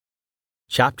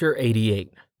Chapter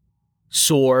 88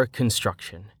 Saor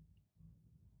Construction.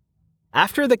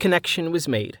 After the connection was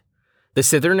made, the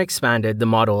Cithern expanded the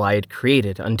model I had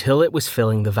created until it was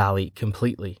filling the valley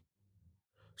completely.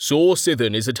 Saor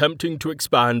Cithern is attempting to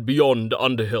expand beyond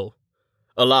Underhill.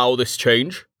 Allow this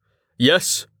change?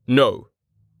 Yes, no.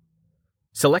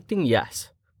 Selecting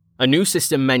yes, a new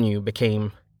system menu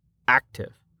became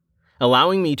active,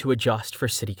 allowing me to adjust for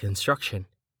city construction.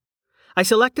 I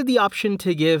selected the option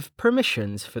to give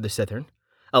permissions for the Cithern,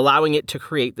 allowing it to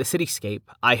create the cityscape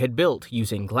I had built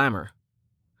using Glamour.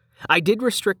 I did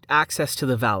restrict access to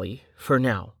the valley, for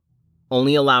now,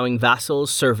 only allowing vassals,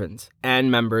 servants,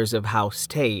 and members of House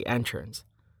Tay entrance.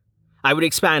 I would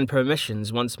expand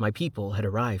permissions once my people had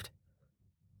arrived.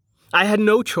 I had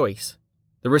no choice.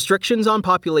 The restrictions on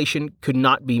population could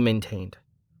not be maintained.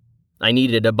 I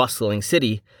needed a bustling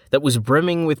city that was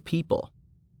brimming with people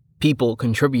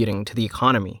contributing to the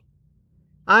economy.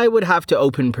 I would have to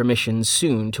open permissions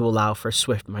soon to allow for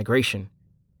swift migration.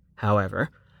 However,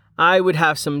 I would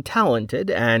have some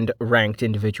talented and ranked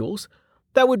individuals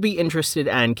that would be interested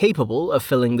and capable of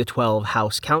filling the 12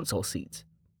 House Council seats.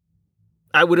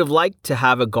 I would have liked to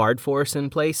have a guard force in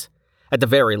place, at the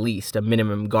very least a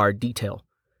minimum guard detail,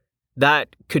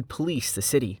 that could police the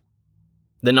city.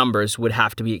 The numbers would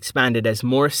have to be expanded as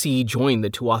more Sea joined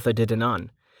the Tuatha De Danann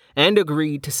and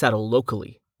agreed to settle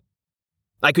locally.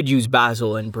 I could use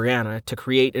Basil and Brianna to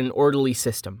create an orderly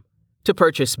system, to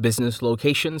purchase business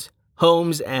locations,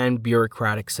 homes, and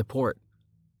bureaucratic support.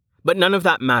 But none of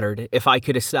that mattered if I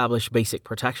could establish basic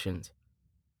protections.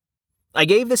 I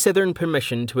gave the Cithern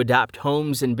permission to adapt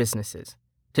homes and businesses,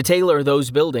 to tailor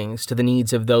those buildings to the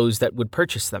needs of those that would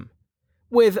purchase them,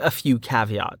 with a few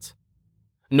caveats.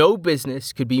 No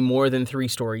business could be more than 3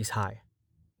 stories high.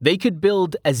 They could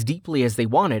build as deeply as they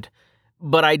wanted,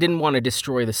 but I didn't want to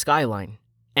destroy the skyline,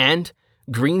 and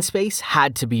green space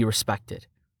had to be respected.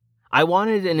 I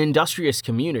wanted an industrious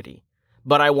community,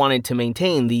 but I wanted to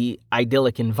maintain the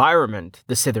idyllic environment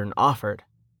the Cithern offered.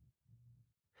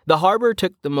 The harbor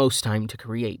took the most time to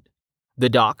create. The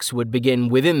docks would begin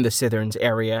within the Cithern's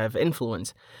area of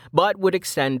influence, but would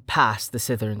extend past the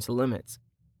Cithern's limits.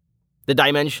 The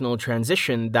dimensional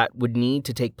transition that would need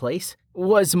to take place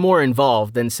was more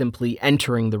involved than simply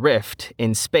entering the rift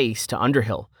in space to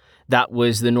Underhill. That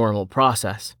was the normal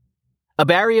process. A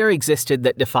barrier existed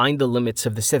that defined the limits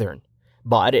of the Cithern,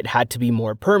 but it had to be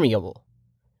more permeable.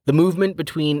 The movement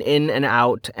between in and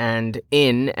out and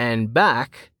in and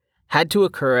back had to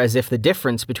occur as if the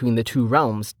difference between the two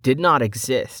realms did not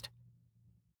exist.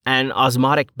 An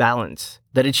osmotic balance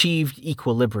that achieved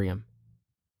equilibrium.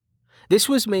 This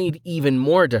was made even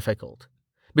more difficult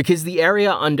because the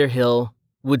area Underhill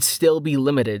would still be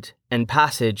limited and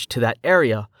passage to that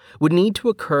area would need to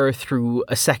occur through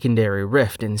a secondary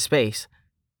rift in space.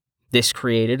 This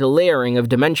created a layering of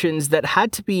dimensions that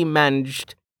had to be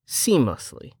managed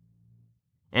seamlessly.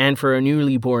 And for a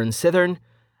newly born Cithern,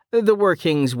 the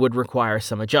workings would require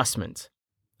some adjustments,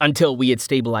 until we had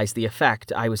stabilized the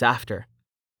effect I was after.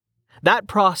 That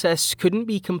process couldn't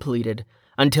be completed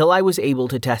until I was able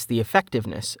to test the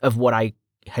effectiveness of what I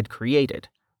had created.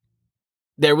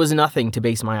 There was nothing to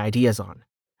base my ideas on.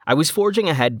 I was forging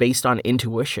ahead based on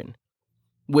intuition,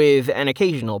 with an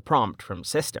occasional prompt from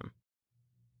System.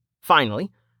 Finally,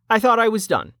 I thought I was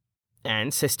done,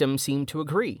 and System seemed to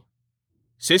agree.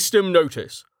 System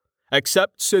notice.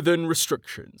 Accept Cithern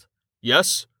restrictions.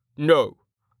 Yes, no.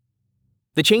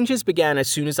 The changes began as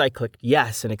soon as I clicked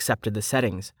yes and accepted the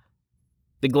settings.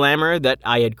 The glamour that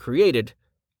I had created,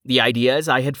 the ideas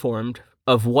I had formed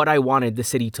of what I wanted the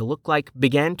city to look like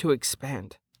began to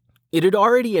expand. It had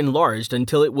already enlarged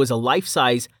until it was a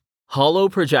life-size, hollow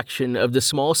projection of the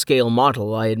small-scale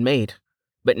model I had made,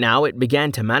 but now it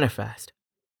began to manifest.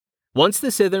 Once the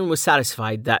Cithern was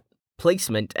satisfied that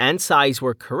placement and size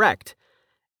were correct,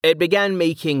 it began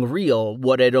making real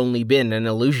what had only been an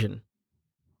illusion.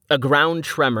 A ground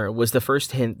tremor was the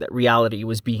first hint that reality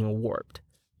was being warped.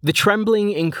 The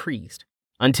trembling increased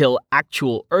until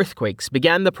actual earthquakes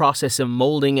began the process of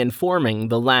molding and forming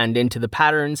the land into the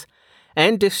patterns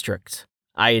and districts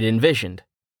I had envisioned.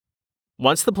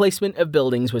 Once the placement of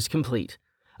buildings was complete,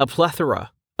 a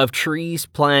plethora of trees,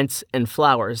 plants, and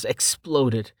flowers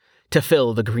exploded to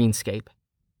fill the greenscape.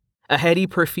 A heady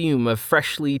perfume of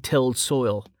freshly tilled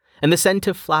soil and the scent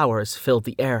of flowers filled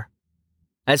the air,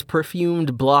 as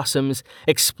perfumed blossoms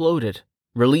exploded,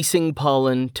 releasing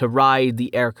pollen to ride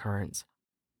the air currents.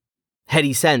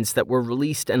 Heady scents that were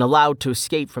released and allowed to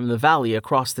escape from the valley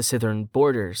across the Cithern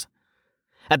borders,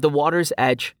 at the water's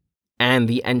edge and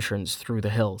the entrance through the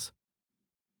hills.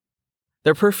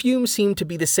 Their perfume seemed to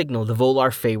be the signal the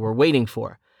Volar Fae were waiting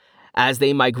for, as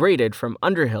they migrated from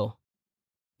Underhill.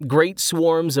 Great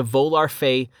swarms of volar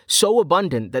fae, so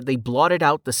abundant that they blotted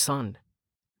out the sun.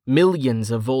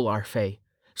 Millions of volar fae,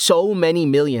 so many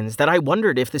millions that I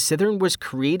wondered if the Cithern was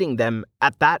creating them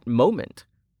at that moment.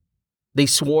 They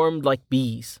swarmed like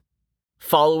bees,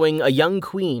 following a young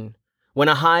queen when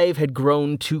a hive had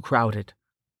grown too crowded.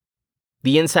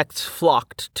 The insects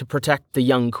flocked to protect the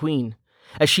young queen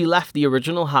as she left the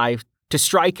original hive to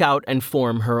strike out and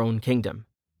form her own kingdom.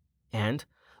 And,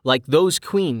 like those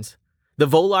queens, the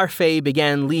volar fae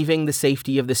began leaving the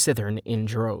safety of the Cithern in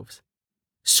droves.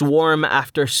 Swarm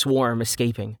after swarm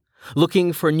escaping,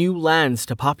 looking for new lands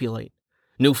to populate,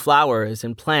 new flowers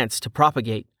and plants to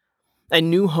propagate, and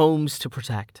new homes to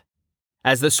protect.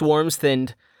 As the swarms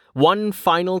thinned, one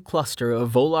final cluster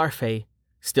of volar fae,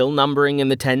 still numbering in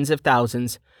the tens of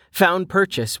thousands, found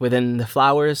purchase within the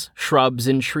flowers, shrubs,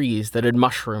 and trees that had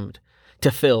mushroomed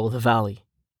to fill the valley,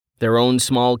 their own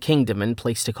small kingdom and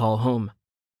place to call home.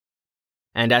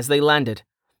 And as they landed,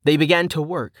 they began to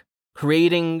work,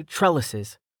 creating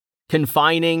trellises,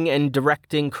 confining and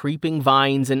directing creeping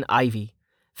vines and ivy,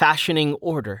 fashioning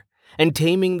order, and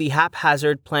taming the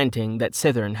haphazard planting that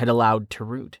Cithern had allowed to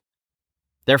root.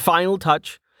 Their final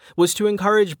touch was to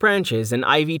encourage branches and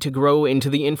ivy to grow into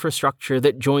the infrastructure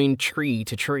that joined tree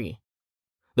to tree,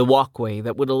 the walkway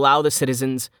that would allow the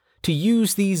citizens to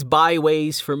use these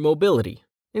byways for mobility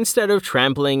instead of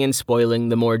trampling and spoiling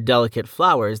the more delicate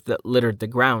flowers that littered the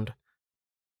ground.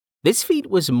 This feat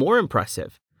was more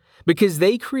impressive because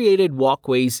they created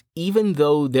walkways even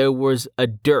though there was a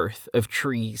dearth of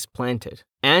trees planted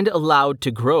and allowed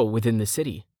to grow within the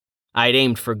city. I'd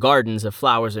aimed for gardens of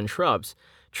flowers and shrubs.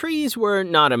 Trees were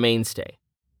not a mainstay.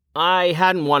 I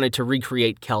hadn't wanted to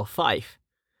recreate Kel Fife.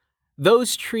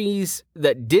 Those trees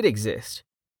that did exist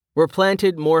were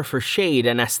planted more for shade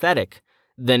and aesthetic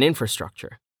than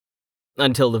infrastructure.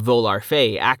 Until the volar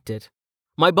fae acted.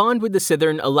 My bond with the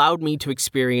Cithern allowed me to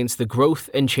experience the growth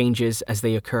and changes as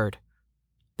they occurred.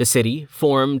 The city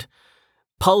formed,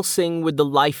 pulsing with the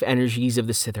life energies of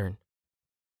the Cithern.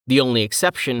 The only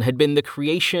exception had been the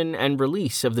creation and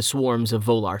release of the swarms of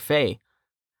volar fae.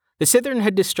 The Cithern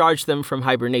had discharged them from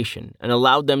hibernation and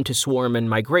allowed them to swarm and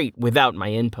migrate without my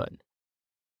input.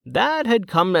 That had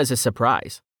come as a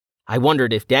surprise. I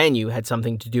wondered if Danu had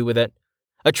something to do with it,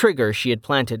 a trigger she had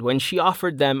planted when she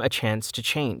offered them a chance to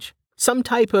change, some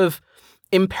type of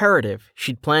imperative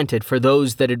she'd planted for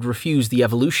those that had refused the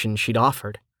evolution she'd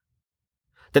offered.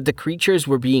 That the creatures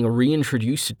were being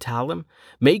reintroduced to Talum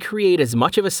may create as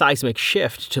much of a seismic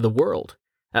shift to the world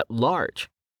at large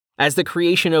as the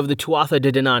creation of the Tuatha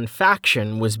De Danann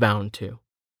faction was bound to.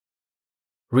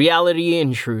 Reality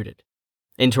intruded,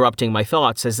 interrupting my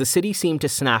thoughts as the city seemed to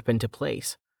snap into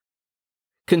place.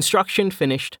 Construction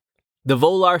finished, the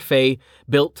volar fae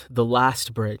built the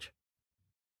last bridge.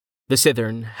 The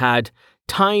Cithern had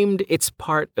timed its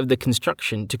part of the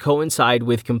construction to coincide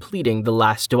with completing the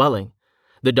last dwelling,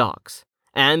 the docks,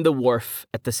 and the wharf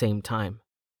at the same time.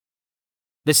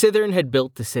 The Cithern had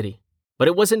built the city, but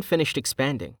it wasn't finished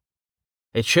expanding.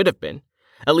 It should have been,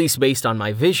 at least based on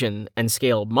my vision and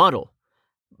scale model,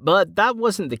 but that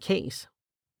wasn't the case.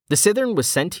 The Cithern was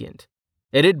sentient.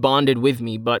 It had bonded with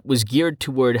me, but was geared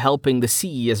toward helping the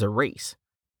sea as a race.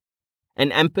 An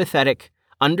empathetic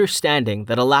understanding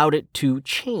that allowed it to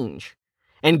change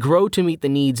and grow to meet the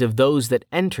needs of those that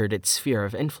entered its sphere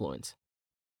of influence.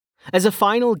 As a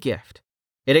final gift,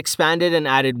 it expanded and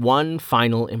added one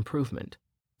final improvement,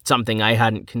 something I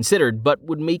hadn't considered but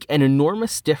would make an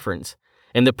enormous difference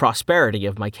in the prosperity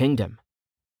of my kingdom.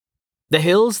 The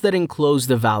hills that enclosed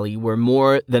the valley were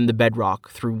more than the bedrock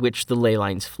through which the ley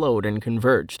lines flowed and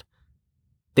converged.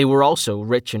 They were also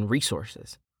rich in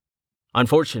resources.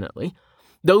 Unfortunately,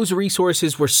 those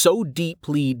resources were so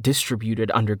deeply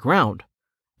distributed underground,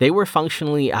 they were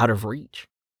functionally out of reach.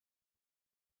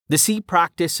 The sea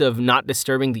practice of not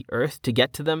disturbing the earth to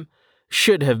get to them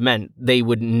should have meant they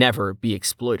would never be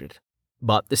exploited,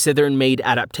 but the Cithern made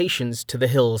adaptations to the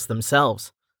hills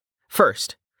themselves.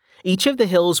 First, each of the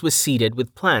hills was seeded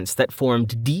with plants that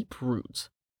formed deep roots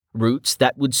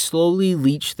that would slowly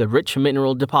leach the rich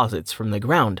mineral deposits from the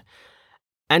ground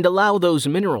and allow those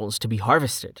minerals to be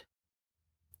harvested.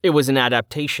 It was an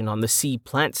adaptation on the sea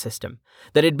plant system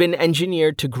that had been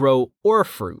engineered to grow ore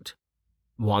fruit,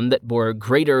 one that bore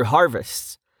greater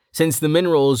harvests since the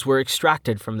minerals were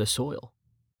extracted from the soil.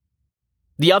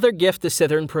 The other gift the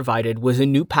Cithern provided was a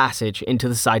new passage into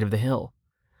the side of the hill,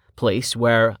 placed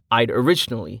where I'd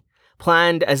originally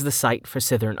planned as the site for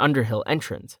Cithern Underhill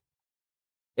entrance.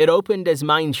 It opened as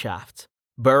mine shafts,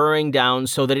 burrowing down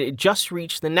so that it just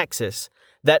reached the nexus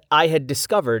that I had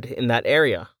discovered in that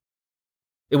area.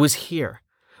 It was here,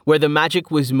 where the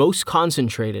magic was most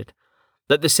concentrated,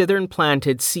 that the Sithern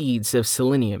planted seeds of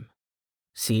selenium,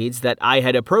 seeds that I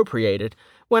had appropriated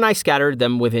when I scattered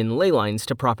them within ley lines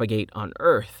to propagate on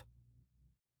Earth.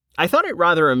 I thought it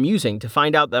rather amusing to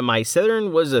find out that my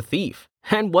Sithern was a thief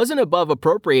and wasn't above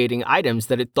appropriating items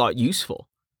that it thought useful.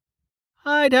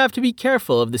 I'd have to be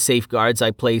careful of the safeguards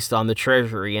I placed on the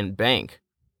treasury and bank.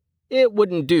 It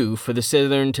wouldn't do for the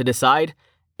Sithern to decide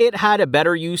it had a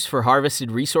better use for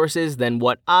harvested resources than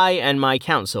what I and my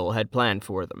council had planned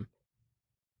for them.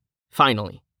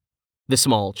 Finally, the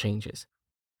small changes.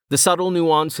 The subtle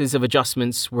nuances of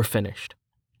adjustments were finished,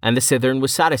 and the Sithern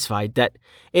was satisfied that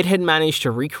it had managed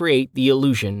to recreate the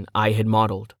illusion I had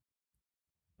modeled.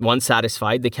 Once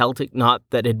satisfied, the Celtic knot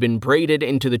that had been braided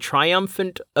into the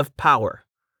triumphant of power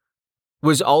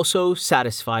was also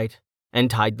satisfied and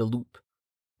tied the loop,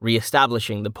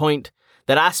 re-establishing the point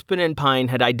that Aspen and Pine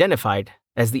had identified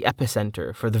as the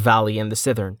epicenter for the valley and the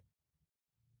Sithern.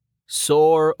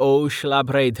 Saor o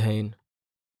Shlabredhain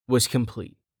was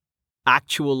complete,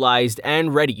 actualized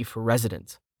and ready for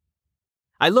residence.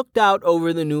 I looked out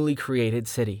over the newly created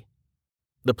city.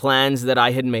 The plans that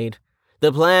I had made,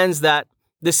 the plans that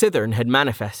the Sithern had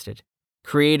manifested,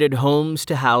 created homes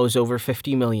to house over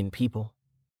 50 million people.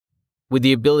 With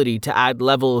the ability to add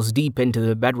levels deep into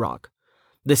the bedrock,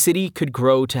 the city could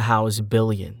grow to house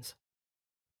billions.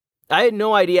 I had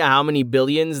no idea how many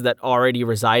billions that already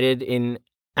resided in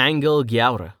Angel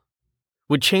Gyaura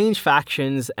would change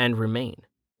factions and remain,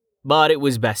 but it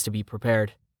was best to be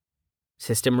prepared.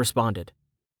 System responded.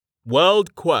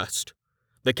 World Quest.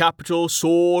 The capital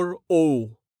Saor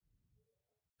o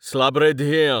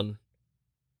Slabredhian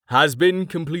has been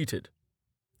completed.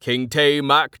 King Te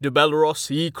Mac de Belros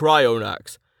e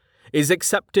Cryonax is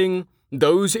accepting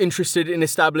those interested in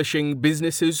establishing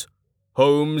businesses,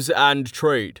 homes, and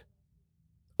trade.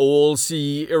 All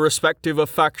C, irrespective of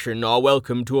faction, are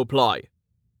welcome to apply.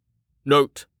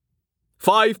 Note: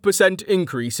 5%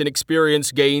 increase in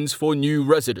experience gains for new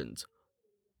residents.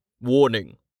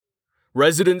 Warning: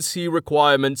 residency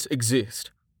requirements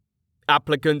exist.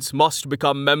 Applicants must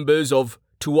become members of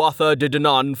Tuatha De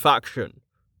Danann faction.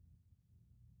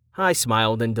 I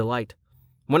smiled in delight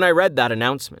when I read that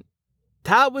announcement.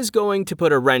 That was going to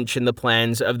put a wrench in the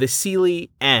plans of the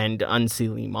Seelie and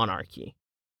Unseelie monarchy.